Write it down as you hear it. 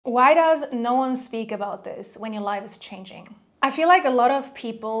Why does no one speak about this when your life is changing? I feel like a lot of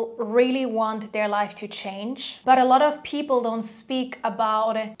people really want their life to change, but a lot of people don't speak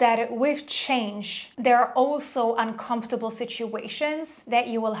about that with change, there are also uncomfortable situations that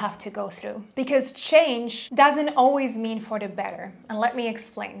you will have to go through. Because change doesn't always mean for the better. And let me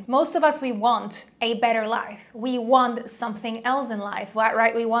explain. Most of us, we want a better life. We want something else in life,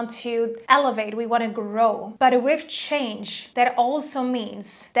 right? We want to elevate, we want to grow. But with change, that also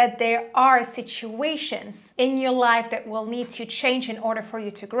means that there are situations in your life that will need to change in order for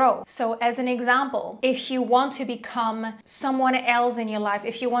you to grow. So as an example, if you want to become someone else in your life,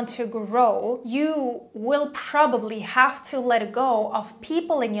 if you want to grow, you will probably have to let go of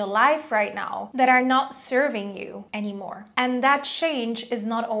people in your life right now that are not serving you anymore. And that change is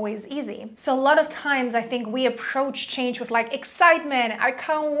not always easy. So a lot of times I think we approach change with like excitement. I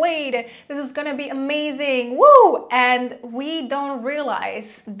can't wait. This is gonna be amazing. Woo! And we don't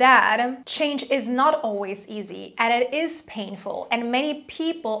realize that change is not always easy and it is painful. And many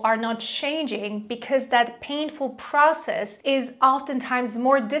people are not changing because that painful process is oftentimes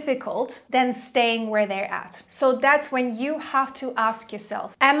more difficult than staying where they're at. So that's when you have to ask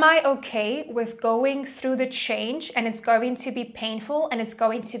yourself, am I okay with going through the change and it's going to be painful and it's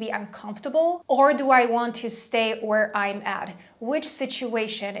going to be uncomfortable? Or do I want to stay where I'm at? Which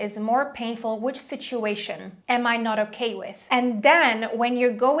situation is more painful? Which situation am I not okay with? And then when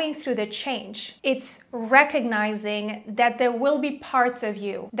you're going through the change, it's recognizing that there will be parts of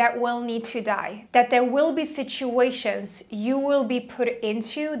you that will need to die, that there will be situations you will be put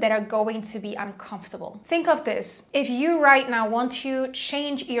into that are going to be uncomfortable. Think of this. If you right now want to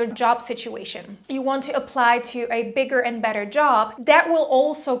change your job situation, you want to apply to a bigger and better job, that will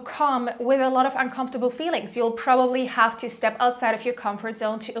also come with a lot of uncomfortable feelings. You'll probably have to step outside of your comfort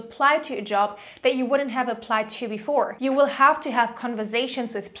zone to apply to a job that you wouldn't have applied to before. You will have to have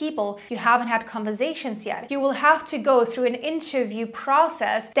conversations with people you haven't had conversations yet. You will have to go through an interview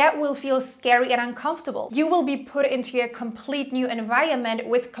process that will feel scary and uncomfortable. You will be put into a complete new environment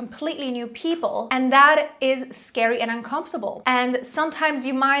with completely new people, and that is scary and uncomfortable. And sometimes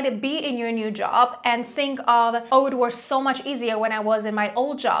you might be in your new job and think of, oh, it was so much easier when I was in my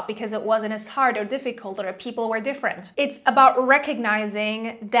old job because it wasn't as hard or difficult or people were different. It's about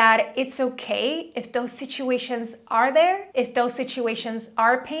recognizing that it's okay if those situations are there, if those situations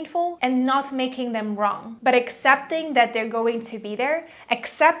are painful, and not making them wrong, but accepting that they're going to be there,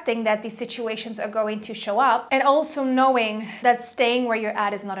 accepting that these situations are going to show up, and also knowing that staying where you're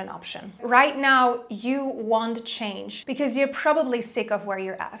at is not an option. Right now, you want change because you're probably sick of where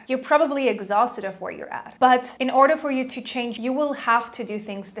you're at. You're probably exhausted of where you're at. But in order for you to change, you will have to do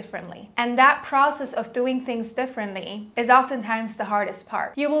things differently. And that process of doing things differently is oftentimes the hardest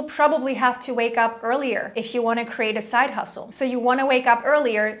part. You will probably have to wake up earlier if you want to create a side hustle. So you want to wake up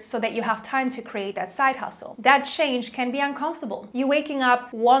earlier so that you have time to create that side hustle. That change can be uncomfortable. You waking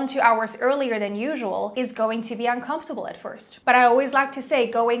up 1-2 hours earlier than usual is going to be uncomfortable at first. But I always like to say,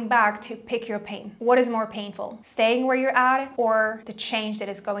 going back to pick your pain. What is more painful? Staying where you're at or the change that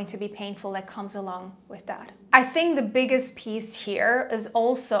is going to be painful that comes along with that? I think the biggest piece here is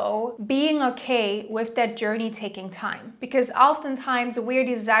also being okay with that journey taking time. Because oftentimes we're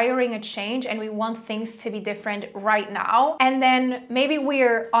desiring a change and we want things to be different right now. And then maybe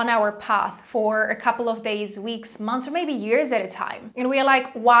we're on our path for a couple of days, weeks, months, or maybe years at a time. And we're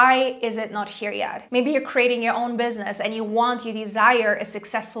like, why is it not here yet? Maybe you're creating your own business and you desire a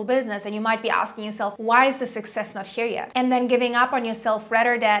successful business, and you might be asking yourself, why is the success not here yet? And then giving up on yourself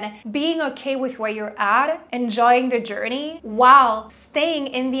rather than being okay with where you're at, enjoying the journey while staying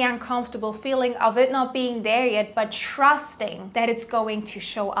in the uncomfortable feeling of it not being there yet, but trusting that it's going to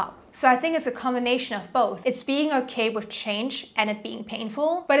show up. So I think it's a combination of both. It's being okay with change and it being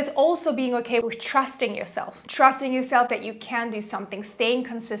painful, but it's also being okay with trusting yourself that you can do something, staying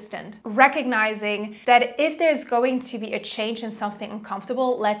consistent, recognizing that if there's going to be a change in something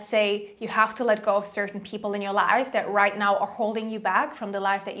uncomfortable, let's say you have to let go of certain people in your life that right now are holding you back from the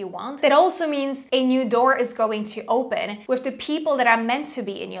life that you want, that also means a new door is going to open with the people that are meant to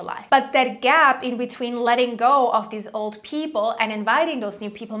be in your life. But that gap in between letting go of these old people and inviting those new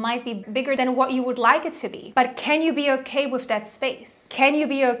people might be bigger than what you would like it to be. But can you be okay with that space? Can you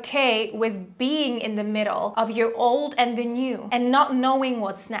be okay with being in the middle of your old and the new and not knowing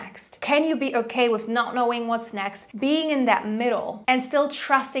what's next? Can you be okay with not knowing what's next, being in that middle and still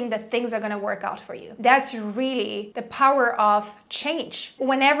trusting that things are going to work out for you? That's really the power of change.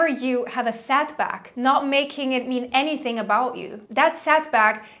 Whenever you have a setback, not making it mean anything about you. That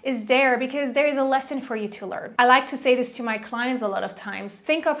setback is there because there is a lesson for you to learn. I like to say this to my clients a lot of times.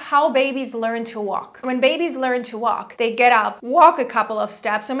 Think of how babies learn to walk. When babies learn to walk, they get up, walk a couple of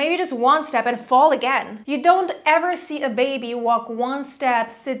steps, or maybe just one step and fall again. You don't ever see a baby walk one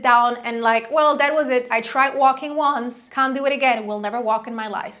step, sit down and like, well, that was it. I tried walking once, can't do it again, will never walk in my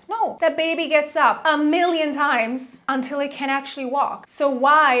life. No, that baby gets up a million times until it can actually walk. So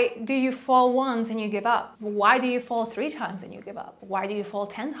why do you fall once and you give up? Why do you fall 3 times and you give up? Why do you fall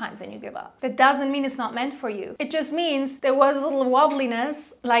 10 times and you give up? That doesn't mean it's not meant for you. It just means there was a little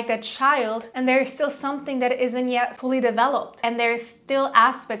wobbliness like that child, and there's still something that isn't yet fully developed. And there's still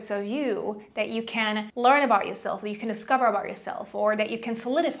aspects of you that you can learn about yourself, that you can discover about yourself, or that you can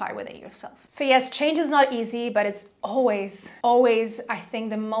solidify within yourself. So yes, change is not easy, but it's always, I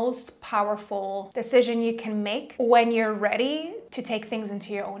think, the most powerful decision you can make when you're ready to take things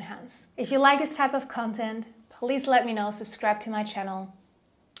into your own hands. If you like this type of content, please let me know, subscribe to my channel.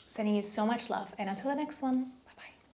 Sending you so much love, and until the next one.